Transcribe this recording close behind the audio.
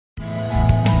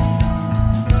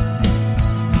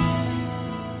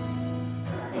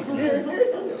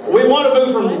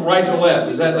from right to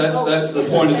left. That's the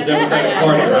point of the Democratic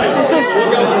Party, right?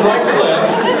 We'll go from right to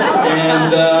left.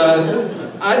 And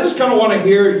I just kind of want to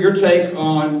hear your take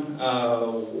on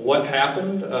what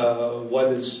happened, what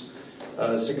is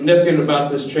significant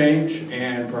about this change,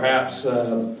 and perhaps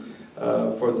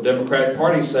for the Democratic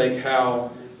Party's sake,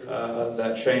 how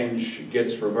that change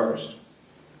gets reversed.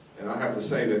 And I have to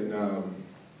say that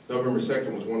November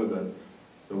 2nd was one of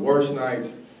the worst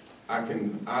nights I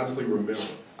can honestly remember.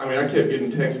 I mean, I kept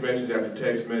getting text message after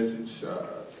text message,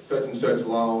 such and such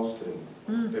lost,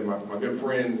 and then my good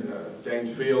friend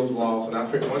James Fields lost, and I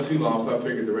figured once he lost, I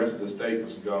figured the rest of the state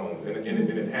was gone. And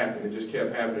it happened. It just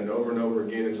kept happening over and over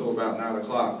again until about 9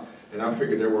 o'clock. And I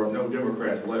figured there were no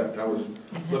Democrats left. I was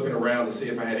looking around to see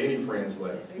if I had any friends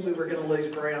left. We were going to lose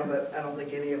ground, but I don't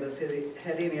think any of us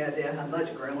had any idea how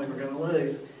much ground we were going to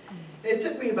lose. It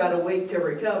took me about a week to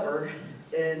recover,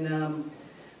 and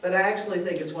but I actually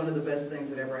think it's one of the best things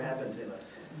that ever happened to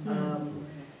us.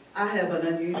 I have an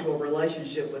unusual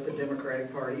relationship with the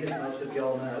Democratic Party, as most of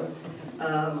y'all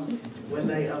know, when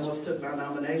they almost took my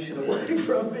nomination away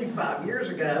from me 5 years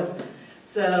ago.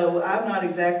 So I'm not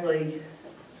exactly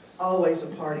always a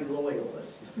party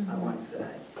loyalist, I might say.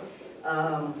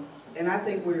 And I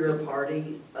think we were a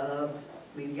party of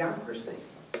mediocrity.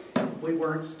 We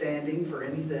weren't standing for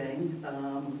anything.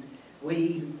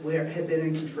 We had been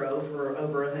in control for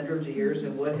over 100 years,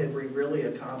 and what had we really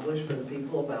accomplished for the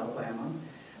people of Alabama?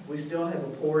 We still have a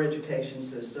poor education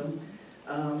system.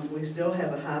 We still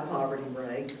have a high poverty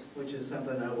rate, which is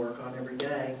something I work on every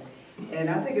day. And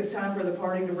I think it's time for the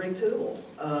party to retool.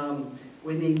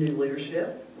 We need new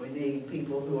leadership. We need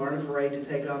people who aren't afraid to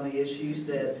take on the issues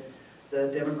that the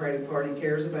Democratic Party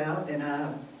cares about. And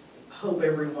I hope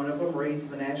every one of them reads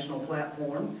the national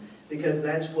platform, because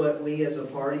that's what we as a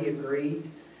party agreed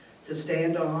to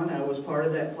stand on. I was part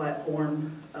of that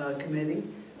platform committee,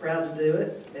 proud to do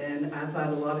it. And I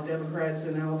find a lot of Democrats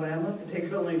in Alabama,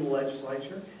 particularly in the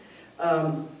legislature,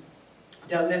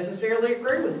 don't necessarily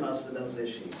agree with most of those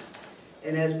issues.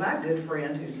 And as my good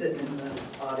friend who's sitting in the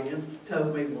audience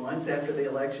told me once after the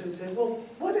election, said, well,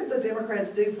 what did the Democrats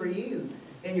do for you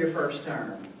in your first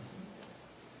term?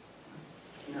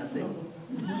 Nothing.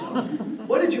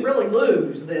 What did you really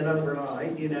lose then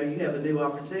overnight? You know, you have a new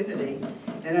opportunity.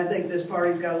 And I think this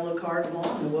party's got to look hard and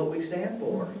long at what we stand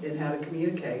for and how to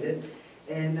communicate it,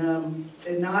 and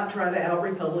not try to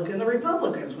out-Republican the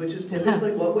Republicans, which is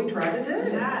typically what we try to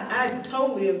do. I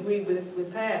totally agree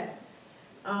with Pat.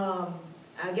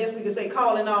 I guess we could say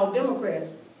calling all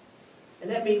Democrats, and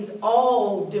that means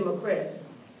all Democrats.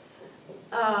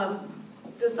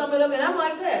 To sum it up, and I'm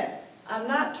like Pat, I'm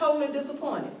not totally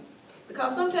disappointed,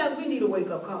 because sometimes we need a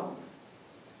wake-up call.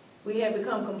 We have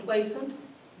become complacent.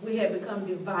 We have become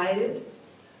divided.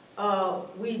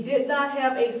 We did not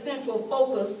have a central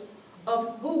focus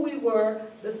of who we were,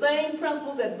 the same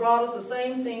principles that brought us, the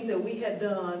same things that we had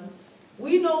done.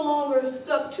 We no longer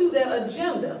stuck to that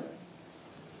agenda.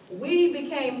 We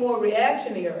became more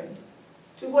reactionary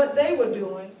to what they were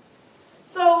doing.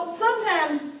 So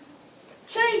sometimes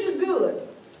change is good,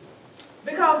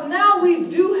 because now we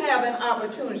do have an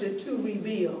opportunity to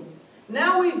rebuild.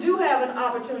 Now we do have an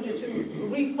opportunity to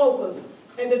refocus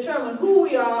and determine who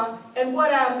we are and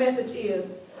what our message is.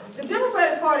 The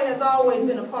Democratic Party has always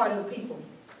been a party of the people.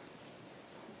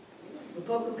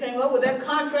 Republicans came up with that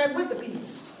contract with the people.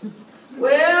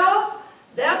 Well,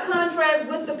 that contract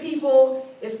with the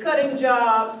people is cutting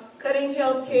jobs, cutting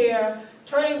health care,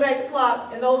 turning back the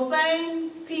clock, and those same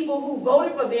people who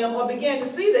voted for them or began to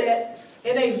see that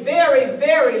in a very,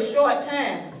 very short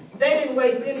time. They didn't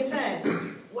waste any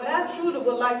time. What I truly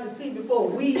would like to see before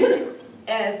we,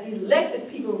 as elected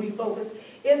people, refocus,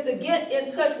 is to get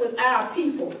in touch with our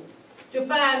people to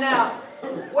find out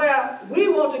where we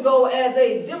want to go as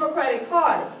a Democratic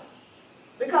Party.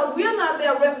 Because we are not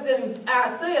there representing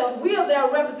ourselves, we are there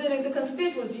representing the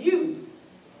constituents, you.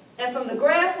 And from the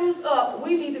grassroots up,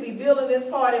 we need to be building this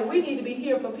party, and we need to be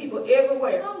hearing from people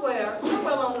everywhere. Somewhere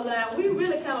along the line, we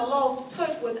really kind of lost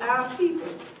touch with our people.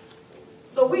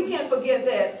 So we can't forget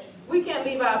that. We can't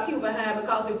leave our people behind,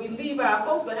 because if we leave our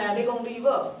folks behind, they're going to leave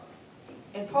us.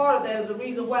 And part of that is the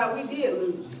reason why we did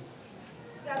lose.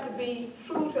 We have to be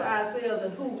true to ourselves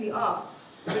and who we are.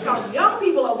 Because young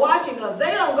people are watching us.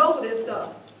 They don't go for this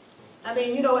stuff. I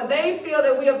mean, you know, and they feel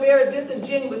that we are very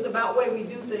disingenuous about the way we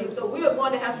do things. So we are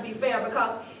going to have to be fair,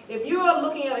 because if you're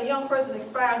looking at a young person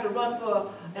aspiring to run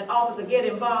for an office or get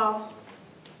involved,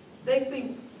 they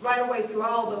see right away through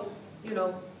all the, you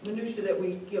know, minutiae that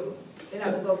we give them. They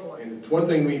have to go for it. And one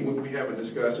thing we haven't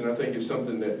discussed, and I think it's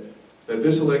something that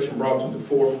this election brought to the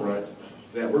forefront,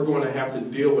 that we're going to have to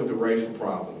deal with the racial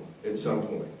problem at some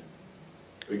point.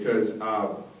 Because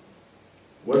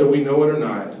whether we know it or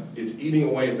not, it's eating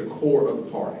away at the core of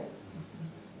the party.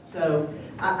 So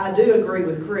I do agree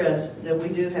with Chris that we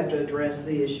do have to address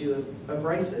the issue of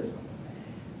racism.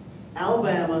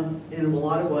 Alabama, in a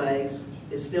lot of ways,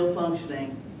 is still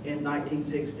functioning in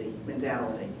 1960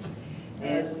 mentality.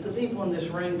 And the people in this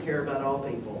room care about all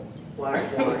people, black,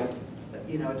 white,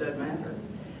 you know, it doesn't matter.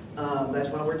 That's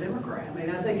why we're Democrat. I mean,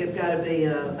 I think it's got to be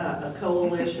a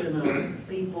coalition of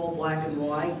people, black and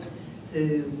white,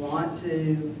 who want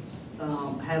to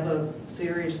have a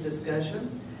serious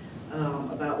discussion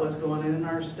about what's going on in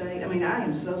our state. I mean, I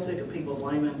am so sick of people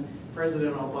blaming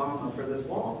President Obama for this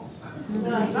loss.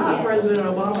 It's not President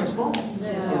Obama's fault.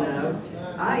 You know,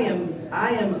 I am,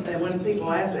 and when people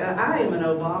ask me, I am an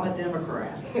Obama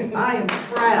Democrat. I am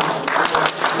proud.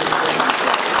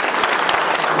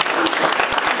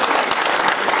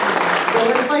 Well,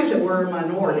 let's face it, we're a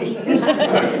minority in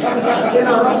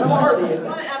our own party.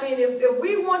 I mean, if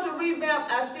we want to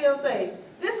revamp, I still say,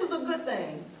 this is a good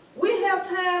thing. We have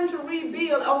time to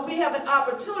rebuild, or we have an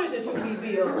opportunity to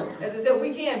rebuild. As I said,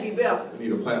 we can be better. We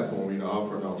need a platform, to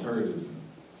offer an alternative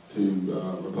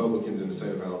to Republicans in the state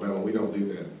of Alabama. We don't do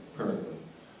that currently.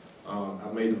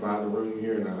 I may divide the room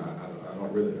here, and I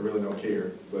don't really don't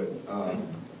care. But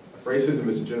racism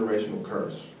is a generational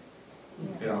curse,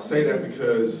 and I'll say that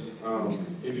because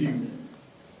if you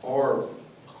are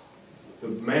the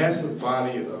massive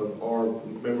body of our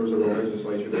members of our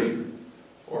legislature, they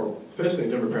or especially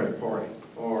the Democratic Party,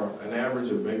 are an average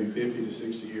of maybe 50 to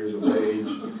 60 years of age.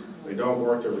 They don't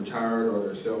work, they're retired, or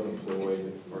they're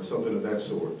self-employed, or something of that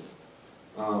sort.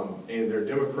 And they're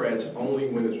Democrats only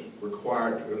when it's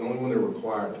required, only when they're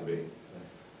required to be.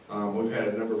 We've had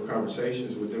a number of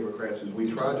conversations with Democrats as we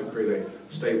tried to create a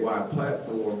statewide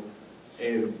platform,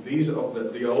 and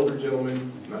the older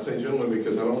gentlemen, and I say gentlemen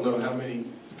because I don't know how many,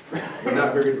 we're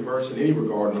not very diverse in any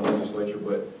regard in the legislature,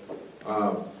 but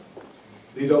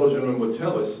these older gentlemen would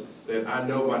tell us that I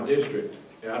know my district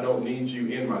and I don't need you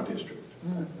in my district.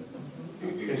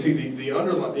 And see, the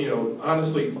underlying,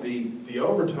 honestly, the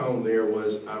overtone there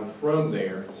was I'm from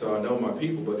there, so I know my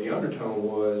people, but the undertone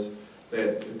was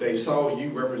that if they saw you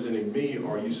representing me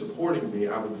or you supporting me,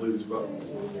 I would lose votes.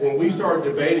 When we start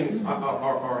debating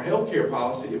our health care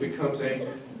policy, it becomes a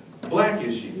black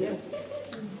issue.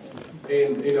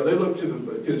 And, they look to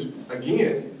because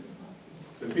again,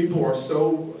 the people are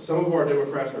some of our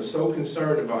Democrats are so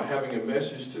concerned about having a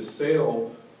message to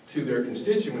sell to their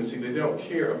constituency, they don't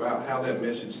care about how that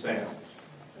message sounds.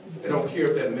 They don't care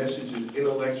if that message is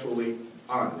intellectually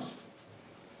honest.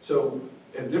 So,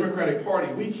 as the Democratic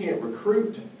Party, we can't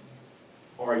recruit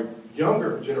our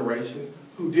younger generation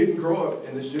who didn't grow up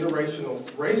in this generational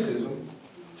racism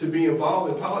to be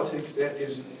involved in politics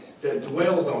that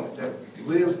dwells on it, that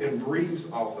lives and breathes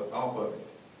off of it.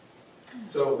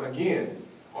 So, again,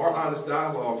 our honest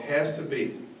dialogue has to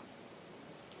be,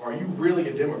 are you really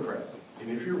a Democrat? And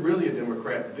if you're really a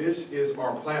Democrat, this is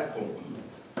our platform.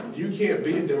 You can't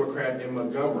be a Democrat in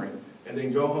Montgomery and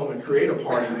then go home and create a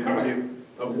party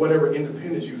of whatever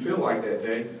independence you feel like that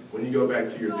day when you go back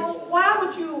to your district. Why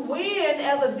would you win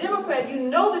as a Democrat? You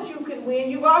know that you can win.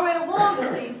 You've already won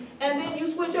the seat, and then you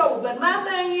switch over. But my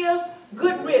thing is,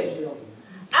 good riddance.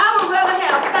 I would rather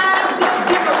have 5 good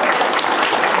Democrats,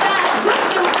 5 good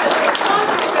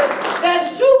Democrats than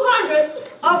 200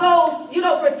 of those,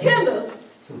 pretenders.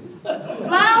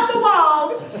 Fly on the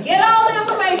walls, get all the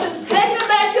information, take them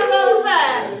back to the other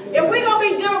side. If we're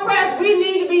going to be Democrats, we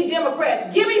need to be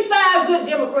Democrats. Give me 5 good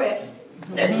Democrats.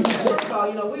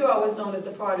 We were always known as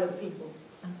the party of the people.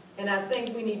 And I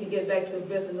think we need to get back to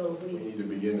addressing those needs. We need to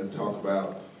begin to talk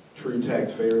about true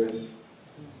tax fairness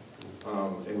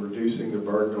and reducing the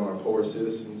burden on our poor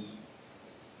citizens.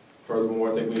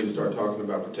 Furthermore, I think we need to start talking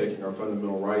about protecting our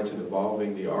fundamental rights and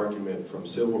evolving the argument from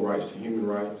civil rights to human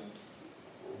rights.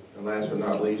 And last but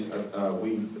not least,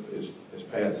 as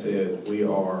Pat said, we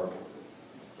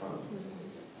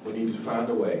need to find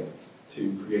a way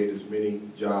to create as many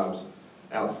jobs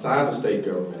outside of state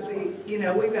government.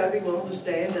 We've got to be willing to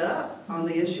stand up on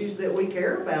the issues that we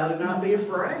care about and not be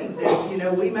afraid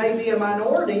that, we may be a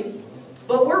minority,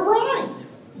 but we're right.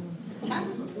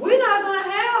 We're not going to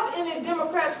have any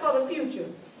Democrats for the future.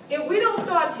 If we don't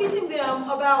start teaching them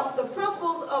about the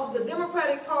principles of the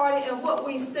Democratic Party and what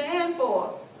we stand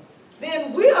for,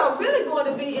 then we are really going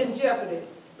to be in jeopardy.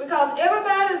 Because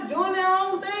everybody's doing their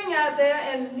own thing out there,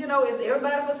 and, it's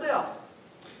everybody for self.